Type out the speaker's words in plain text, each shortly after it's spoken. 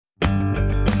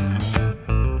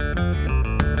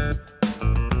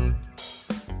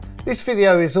This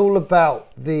video is all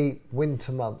about the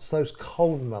winter months, those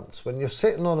cold months when you're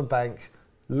sitting on a bank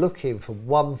looking for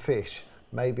one fish,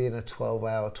 maybe in a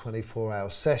 12-hour,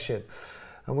 24-hour session.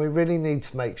 And we really need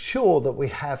to make sure that we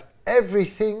have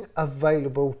everything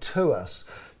available to us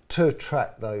to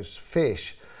attract those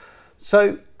fish.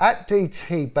 So at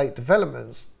DT Bait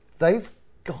Developments, they've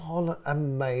gone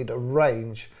and made a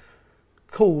range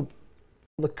called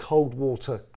the Cold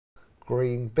Water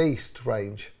Green Beast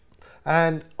range.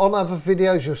 And on other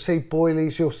videos you'll see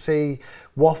boilies, you'll see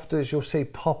wafters, you'll see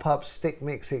pop-ups, stick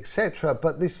mix, etc.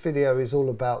 But this video is all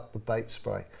about the bait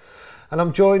spray. And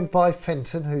I'm joined by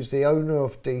Fenton, who's the owner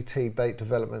of DT Bait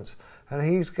Developments, and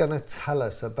he's going to tell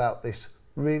us about this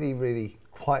really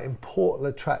quite important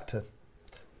attractor.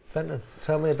 Fenton,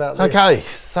 tell me about this. Okay,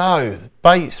 so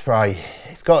bait spray,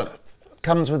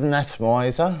 comes with an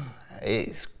atomizer.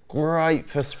 It's great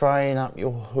for spraying up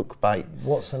your hook baits.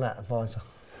 What's an atomizer?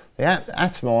 The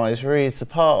atomizer is the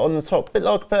part on the top, a bit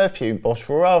like a perfume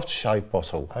bottle or aftershave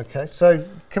bottle. Okay, so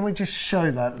can we just show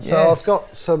that? Yes. So I've got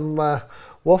some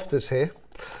wafters here,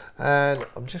 and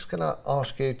I'm just going to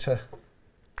ask you to...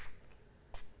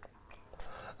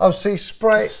 Oh, so you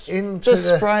spray it into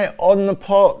Just spray it on the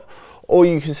pot, or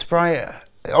you can spray it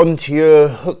onto your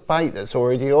hook bait that's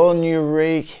already on your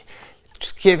rig.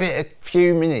 Just give it a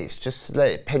few minutes just to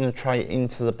let it penetrate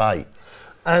into the bait.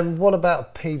 And what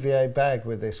about a PVA bag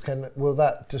with this? Will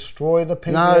that destroy the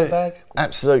PVA bag? No,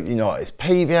 absolutely not. It's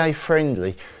PVA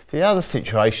friendly. The other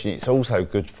situation it's also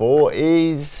good for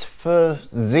is for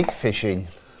zig fishing.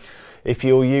 If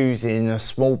you're using a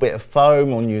small bit of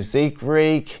foam on your zig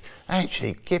rig,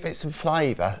 actually give it some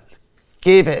flavour.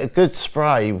 Give it a good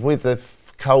spray with the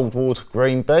Cold Water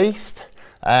Green Beast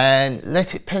and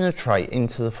let it penetrate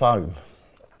into the foam.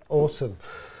 Awesome.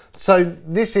 So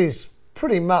this is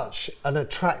pretty much an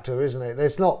attractor, isn't it?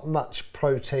 There's not much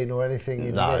protein or anything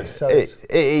in this. So it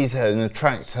is an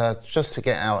attractor just to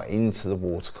get out into the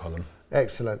water column.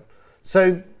 Excellent.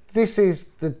 So this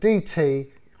is the DT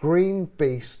Green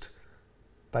Beast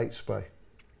bait spray.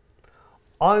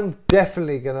 I'm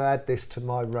definitely going to add this to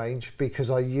my range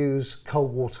because I use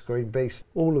Cold Water Green Beast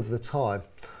all of the time,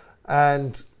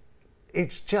 and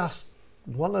it's just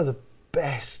one of the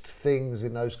best things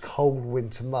in those cold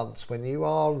winter months when you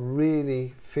are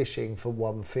really fishing for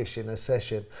one fish in a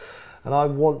session, and I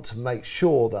want to make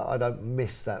sure that I don't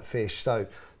miss that fish. So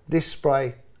this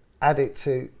spray, add it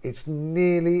to, it's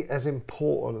nearly as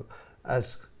important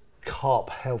as carp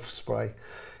health spray.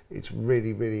 It's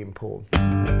really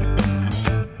important.